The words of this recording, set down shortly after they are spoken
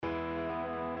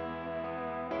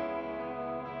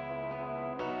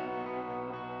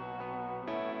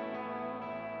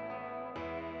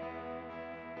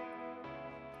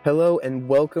Hello and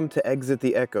welcome to Exit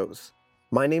the Echoes.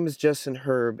 My name is Justin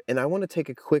Herb, and I want to take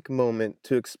a quick moment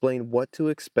to explain what to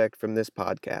expect from this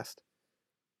podcast.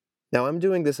 Now, I'm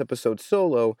doing this episode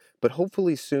solo, but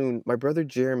hopefully soon my brother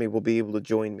Jeremy will be able to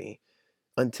join me.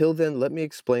 Until then, let me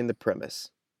explain the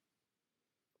premise.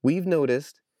 We've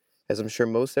noticed, as I'm sure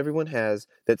most everyone has,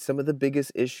 that some of the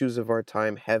biggest issues of our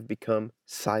time have become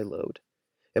siloed.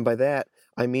 And by that,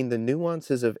 I mean the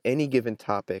nuances of any given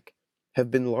topic have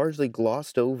been largely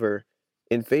glossed over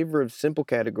in favor of simple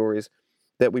categories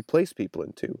that we place people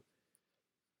into.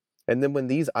 And then when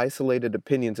these isolated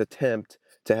opinions attempt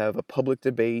to have a public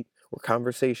debate or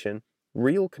conversation,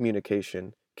 real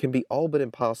communication can be all but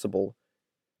impossible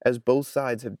as both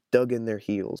sides have dug in their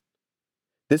heels.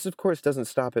 This, of course, doesn't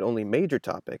stop at only major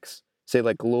topics, say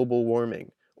like global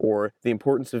warming or the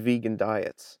importance of vegan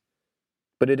diets,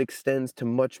 but it extends to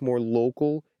much more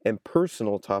local and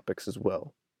personal topics as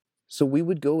well. So we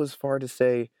would go as far to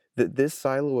say that this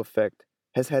silo effect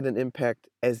has had an impact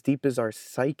as deep as our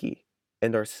psyche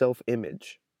and our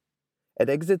self-image. At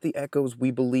Exit the Echoes,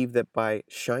 we believe that by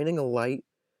shining a light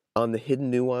on the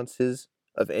hidden nuances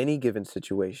of any given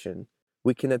situation,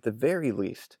 we can at the very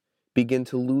least begin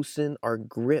to loosen our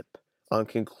grip on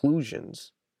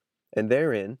conclusions and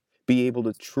therein be able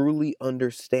to truly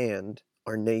understand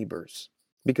our neighbors.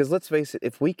 Because let's face it,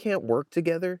 if we can't work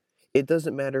together, it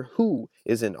doesn't matter who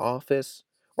is in office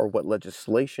or what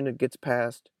legislation it gets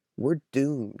passed, we're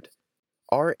doomed.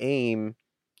 Our aim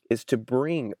is to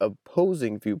bring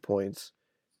opposing viewpoints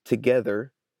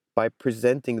together by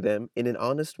presenting them in an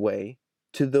honest way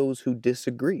to those who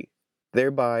disagree,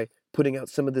 thereby putting out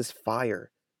some of this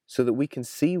fire so that we can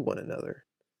see one another.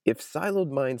 If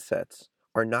siloed mindsets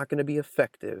are not going to be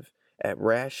effective at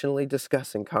rationally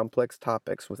discussing complex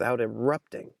topics without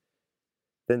erupting,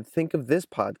 then think of this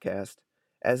podcast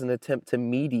as an attempt to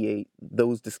mediate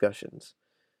those discussions.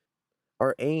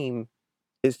 Our aim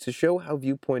is to show how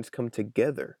viewpoints come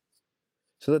together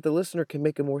so that the listener can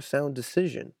make a more sound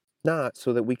decision, not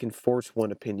so that we can force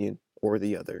one opinion or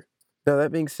the other. Now,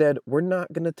 that being said, we're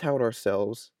not going to tout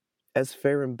ourselves as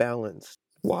fair and balanced.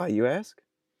 Why, you ask?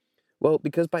 Well,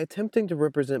 because by attempting to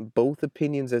represent both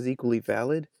opinions as equally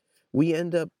valid, we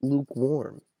end up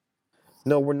lukewarm.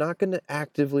 No, we're not going to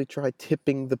actively try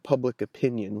tipping the public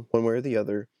opinion one way or the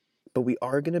other, but we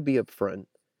are going to be upfront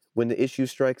when the issue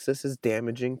strikes us as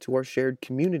damaging to our shared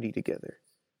community together.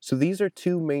 So these are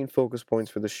two main focus points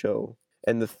for the show,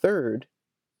 and the third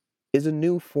is a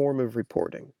new form of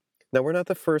reporting. Now, we're not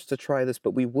the first to try this,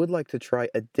 but we would like to try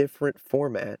a different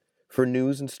format for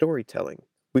news and storytelling.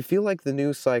 We feel like the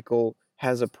news cycle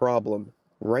has a problem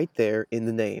right there in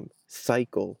the name,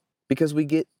 cycle, because we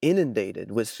get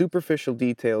inundated with superficial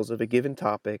details of a given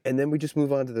topic and then we just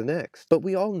move on to the next. But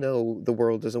we all know the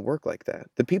world doesn't work like that.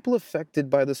 The people affected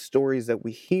by the stories that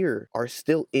we hear are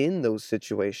still in those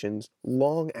situations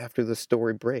long after the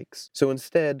story breaks. So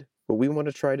instead, what we want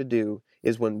to try to do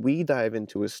is when we dive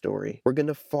into a story, we're going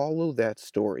to follow that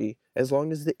story as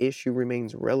long as the issue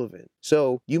remains relevant.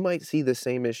 So you might see the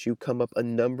same issue come up a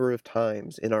number of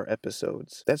times in our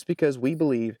episodes. That's because we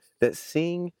believe that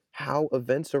seeing how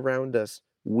events around us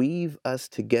weave us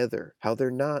together, how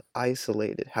they're not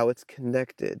isolated, how it's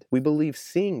connected, we believe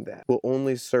seeing that will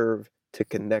only serve to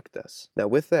connect us. Now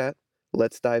with that,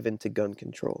 let's dive into gun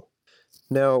control.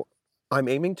 Now, I'm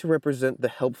aiming to represent the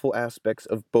helpful aspects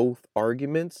of both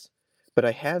arguments, but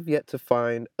I have yet to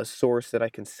find a source that I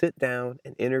can sit down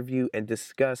and interview and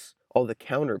discuss all the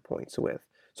counterpoints with.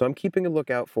 So I'm keeping a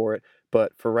lookout for it,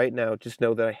 but for right now, just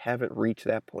know that I haven't reached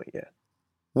that point yet.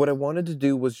 What I wanted to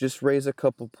do was just raise a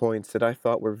couple points that I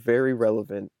thought were very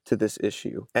relevant to this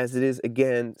issue, as it is,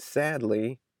 again,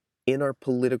 sadly, in our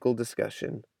political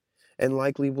discussion, and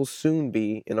likely will soon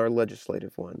be in our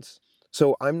legislative ones.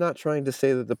 So I'm not trying to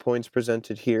say that the points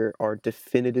presented here are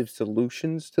definitive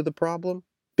solutions to the problem,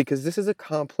 because this is a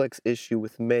complex issue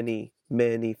with many,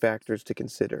 many factors to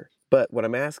consider. But what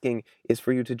I'm asking is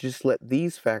for you to just let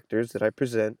these factors that I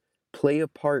present play a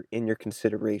part in your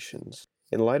considerations.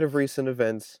 In light of recent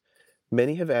events,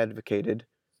 many have advocated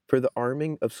for the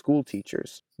arming of school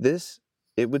teachers. This,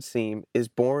 it would seem, is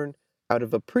born out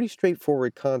of a pretty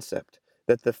straightforward concept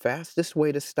that the fastest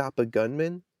way to stop a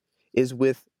gunman is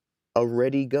with a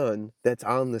ready gun that's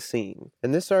on the scene.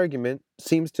 And this argument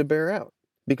seems to bear out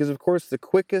because, of course, the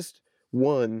quickest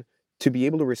one to be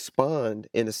able to respond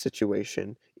in a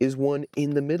situation is one in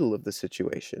the middle of the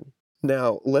situation.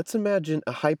 Now, let's imagine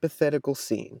a hypothetical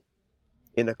scene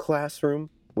in a classroom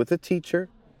with a teacher,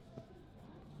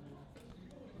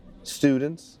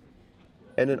 students,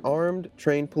 and an armed,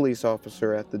 trained police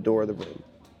officer at the door of the room.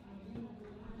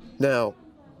 Now,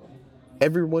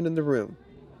 everyone in the room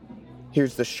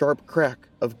hears the sharp crack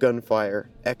of gunfire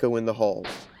echo in the halls.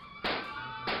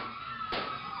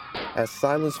 As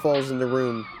silence falls in the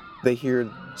room, they hear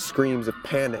screams of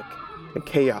panic and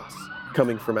chaos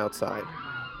coming from outside.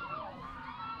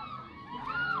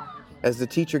 As the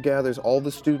teacher gathers all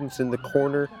the students in the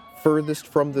corner furthest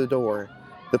from the door,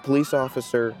 the police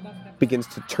officer begins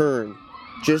to turn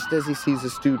just as he sees a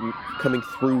student coming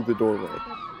through the doorway.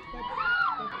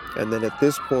 And then at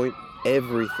this point,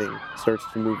 everything starts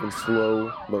to move in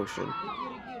slow motion.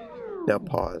 Now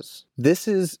pause. This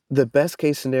is the best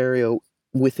case scenario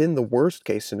within the worst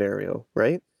case scenario,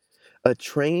 right? A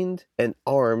trained and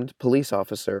armed police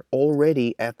officer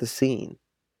already at the scene.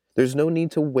 There's no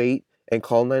need to wait and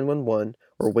call 911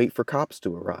 or wait for cops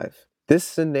to arrive. This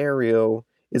scenario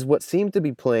is what seemed to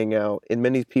be playing out in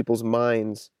many people's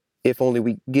minds if only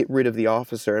we get rid of the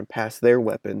officer and pass their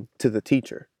weapon to the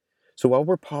teacher. So while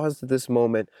we're paused at this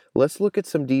moment, let's look at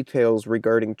some details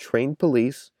regarding trained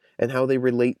police and how they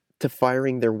relate to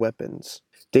firing their weapons.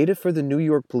 Data for the New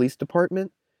York Police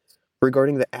Department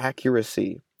regarding the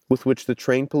accuracy with which the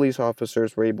trained police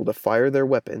officers were able to fire their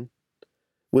weapon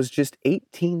was just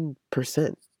 18%.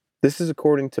 This is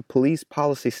according to Police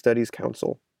Policy Studies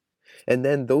Council. And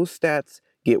then those stats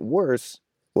get worse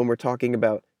when we're talking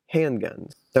about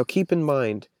handguns. Now keep in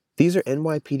mind, these are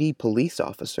NYPD police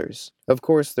officers. Of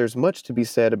course, there's much to be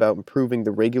said about improving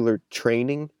the regular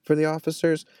training for the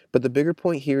officers, but the bigger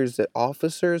point here is that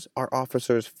officers are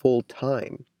officers full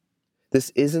time.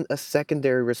 This isn't a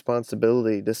secondary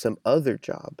responsibility to some other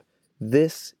job.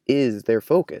 This is their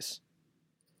focus.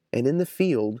 And in the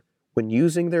field, when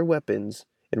using their weapons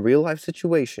in real-life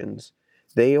situations,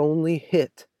 they only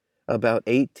hit about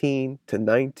 18 to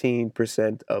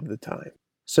 19% of the time.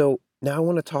 So now I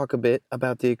want to talk a bit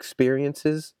about the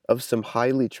experiences of some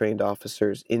highly trained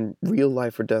officers in real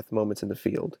life or death moments in the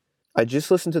field. I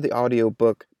just listened to the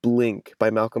audiobook Blink by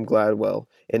Malcolm Gladwell,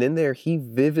 and in there he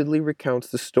vividly recounts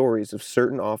the stories of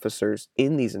certain officers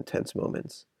in these intense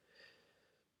moments.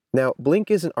 Now, Blink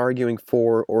isn't arguing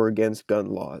for or against gun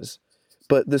laws,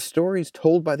 but the stories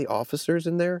told by the officers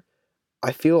in there,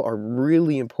 I feel are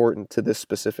really important to this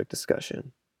specific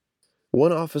discussion.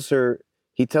 One officer,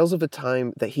 he tells of a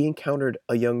time that he encountered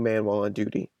a young man while on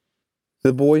duty.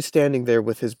 The boy's standing there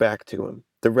with his back to him.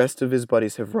 The rest of his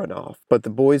buddies have run off, but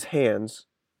the boy's hands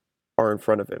are in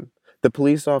front of him. The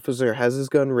police officer has his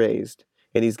gun raised,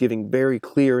 and he's giving very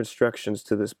clear instructions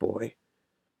to this boy,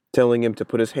 telling him to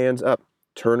put his hands up,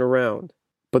 turn around.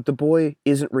 But the boy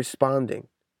isn't responding.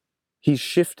 He's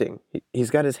shifting. He's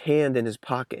got his hand in his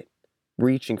pocket,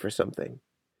 reaching for something.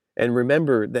 And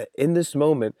remember that in this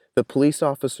moment, the police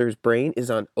officer's brain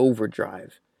is on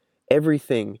overdrive.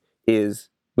 Everything is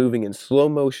moving in slow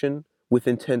motion with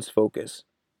intense focus,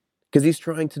 because he's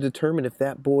trying to determine if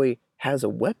that boy has a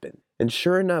weapon. And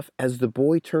sure enough, as the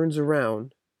boy turns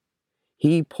around,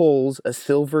 he pulls a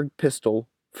silver pistol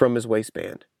from his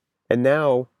waistband. And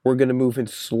now we're going to move in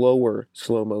slow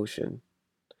motion.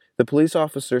 The police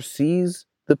officer sees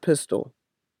the pistol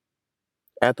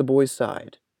at the boy's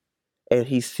side, and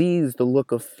he sees the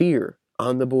look of fear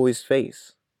on the boy's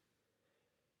face.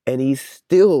 And he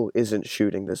still isn't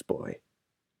shooting this boy,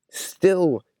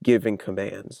 still giving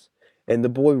commands. And the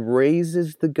boy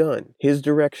raises the gun, his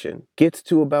direction, gets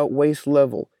to about waist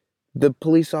level. The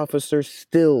police officer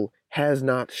still has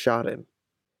not shot him.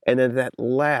 And at that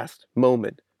last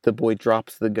moment, the boy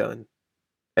drops the gun.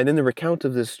 And in the recount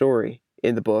of this story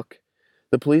in the book,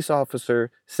 the police officer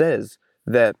says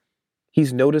that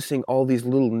he's noticing all these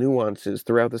little nuances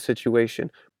throughout the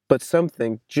situation, but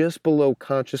something just below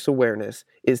conscious awareness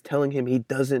is telling him he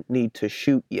doesn't need to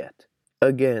shoot yet.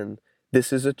 Again,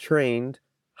 this is a trained,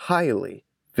 highly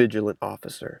vigilant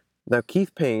officer. Now,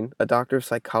 Keith Payne, a doctor of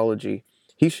psychology,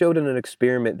 he showed in an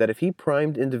experiment that if he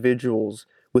primed individuals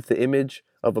with the image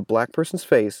of a black person's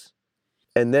face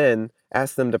and then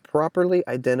asked them to properly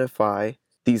identify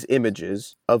these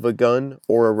images of a gun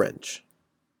or a wrench,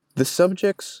 the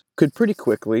subjects could pretty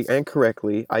quickly and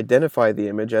correctly identify the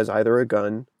image as either a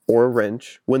gun or a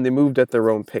wrench when they moved at their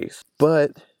own pace.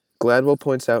 But Gladwell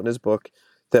points out in his book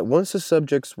that once the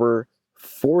subjects were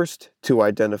forced to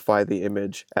identify the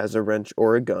image as a wrench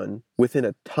or a gun within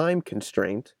a time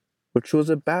constraint, which was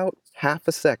about half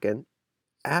a second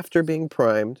after being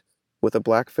primed with a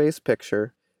blackface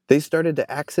picture, they started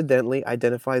to accidentally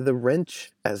identify the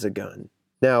wrench as a gun.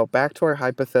 Now, back to our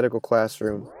hypothetical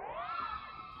classroom.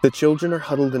 The children are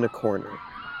huddled in a corner.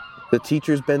 The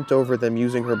teacher's bent over them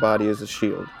using her body as a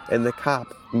shield, and the cop,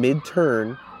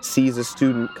 mid-turn, sees a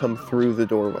student come through the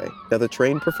doorway. Now, the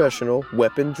trained professional,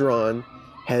 weapon drawn,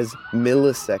 has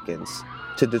milliseconds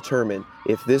to determine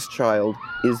if this child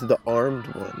is the armed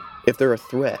one, if they're a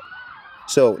threat.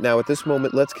 So now at this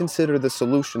moment, let's consider the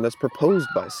solution that's proposed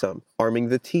by some, arming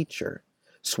the teacher.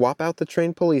 Swap out the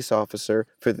trained police officer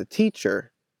for the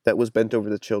teacher that was bent over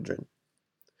the children.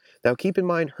 Now keep in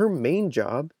mind, her main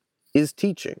job is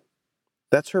teaching.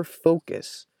 That's her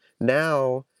focus.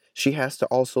 Now she has to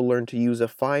also learn to use a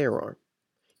firearm.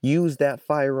 Use that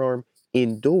firearm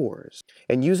indoors.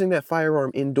 And using that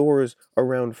firearm indoors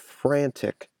around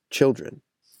frantic children.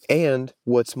 And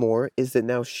what's more is that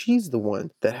now she's the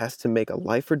one that has to make a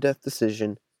life or death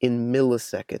decision in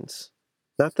milliseconds.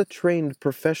 Not the trained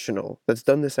professional that's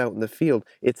done this out in the field,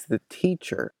 it's the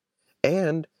teacher.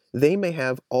 And they may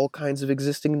have all kinds of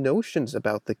existing notions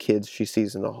about the kids she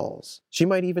sees in the halls. She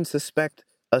might even suspect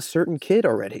a certain kid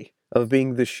already of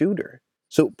being the shooter.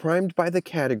 So, primed by the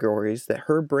categories that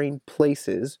her brain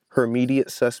places her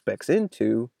immediate suspects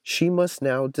into, she must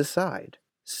now decide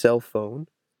cell phone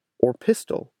or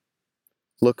pistol,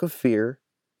 look of fear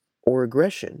or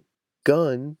aggression,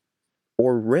 gun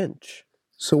or wrench.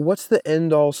 So, what's the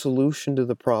end all solution to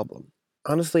the problem?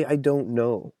 Honestly, I don't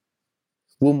know.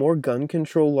 Will more gun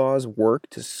control laws work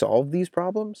to solve these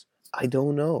problems? I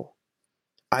don't know.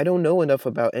 I don't know enough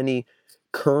about any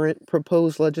current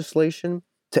proposed legislation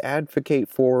to advocate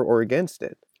for or against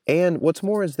it. And what's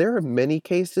more is there are many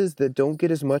cases that don't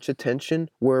get as much attention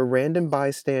where a random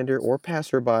bystander or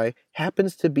passerby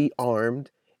happens to be armed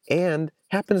and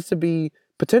happens to be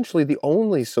potentially the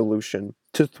only solution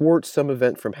to thwart some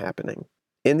event from happening.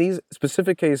 In these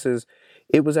specific cases,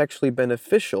 it was actually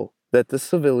beneficial that the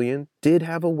civilian did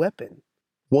have a weapon.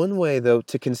 One way, though,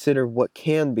 to consider what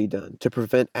can be done to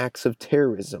prevent acts of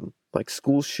terrorism, like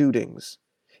school shootings,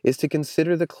 is to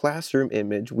consider the classroom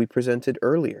image we presented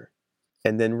earlier,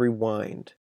 and then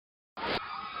rewind.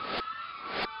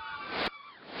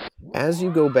 As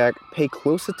you go back, pay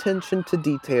close attention to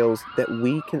details that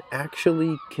we can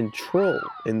actually control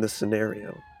in the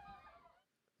scenario.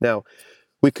 Now,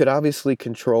 we could obviously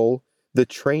control the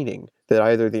training that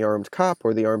either the armed cop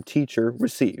or the armed teacher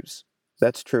receives.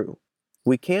 That's true.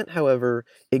 We can't, however,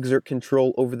 exert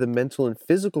control over the mental and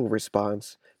physical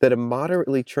response that a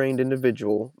moderately trained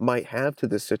individual might have to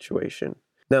this situation.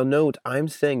 Now, note, I'm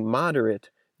saying moderate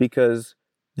because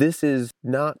this is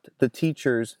not the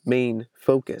teacher's main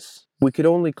focus. We could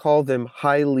only call them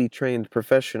highly trained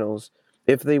professionals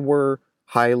if they were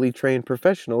highly trained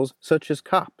professionals, such as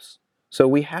cops. So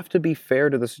we have to be fair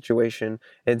to the situation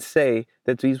and say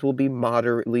that these will be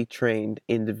moderately trained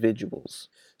individuals.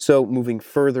 So moving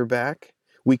further back,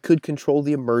 we could control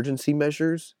the emergency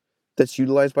measures that's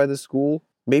utilized by the school.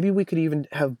 Maybe we could even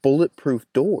have bulletproof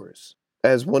doors,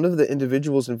 as one of the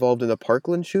individuals involved in the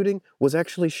Parkland shooting was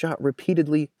actually shot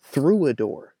repeatedly through a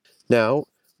door. Now,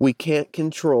 we can't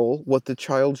control what the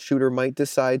child shooter might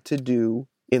decide to do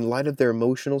in light of their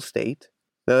emotional state.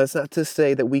 Now, that's not to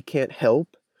say that we can't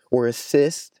help or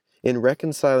assist in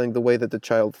reconciling the way that the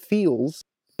child feels,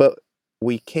 but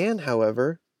we can,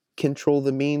 however, control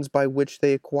the means by which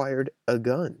they acquired a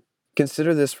gun.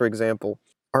 Consider this, for example.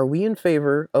 Are we in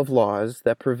favor of laws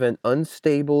that prevent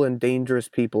unstable and dangerous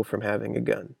people from having a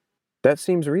gun? That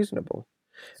seems reasonable.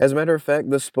 As a matter of fact,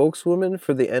 the spokeswoman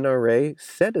for the NRA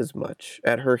said as much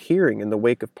at her hearing in the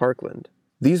wake of Parkland.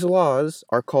 These laws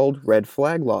are called red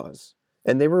flag laws,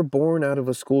 and they were born out of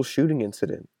a school shooting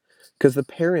incident because the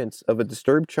parents of a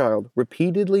disturbed child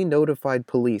repeatedly notified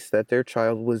police that their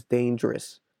child was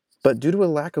dangerous. But due to a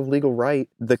lack of legal right,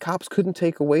 the cops couldn't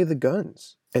take away the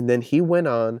guns. And then he went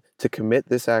on to commit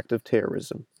this act of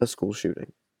terrorism, a school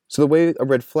shooting. So the way a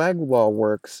red flag law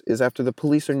works is after the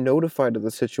police are notified of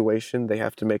the situation, they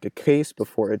have to make a case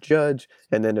before a judge,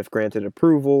 and then if granted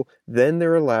approval, then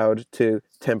they're allowed to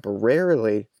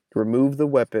temporarily remove the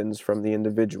weapons from the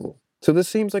individual. So this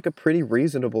seems like a pretty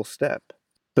reasonable step.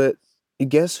 But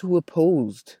guess who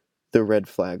opposed the red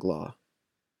flag law?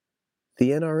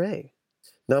 The NRA.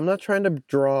 Now, I'm not trying to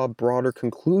draw broader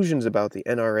conclusions about the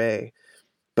NRA,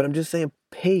 but I'm just saying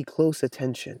pay close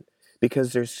attention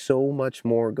because there's so much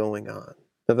more going on.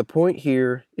 Now, the point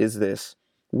here is this.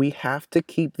 We have to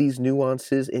keep these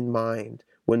nuances in mind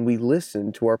when we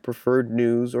listen to our preferred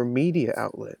news or media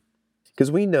outlet.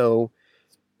 Because we know,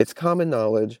 it's common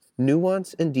knowledge,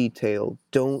 nuance and detail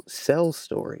don't sell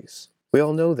stories. We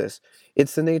all know this.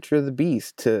 It's the nature of the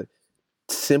beast to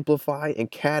simplify and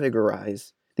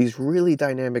categorize these really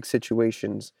dynamic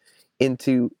situations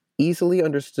into easily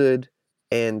understood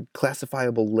and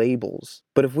classifiable labels.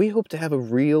 But if we hope to have a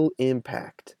real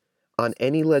impact on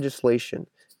any legislation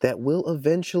that will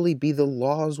eventually be the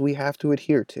laws we have to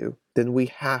adhere to, then we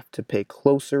have to pay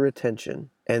closer attention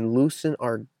and loosen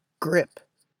our grip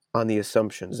on the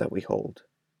assumptions that we hold.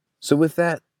 So with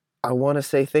that, I want to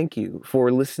say thank you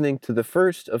for listening to the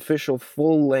first official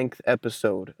full-length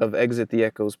episode of Exit the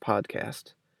Echoes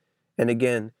podcast. And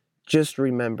again, just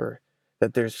remember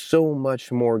that there's so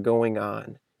much more going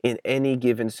on in any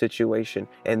given situation,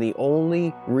 and the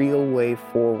only real way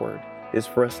forward is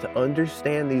for us to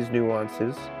understand these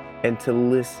nuances and to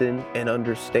listen and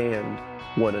understand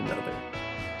one another.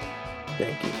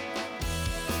 Thank you.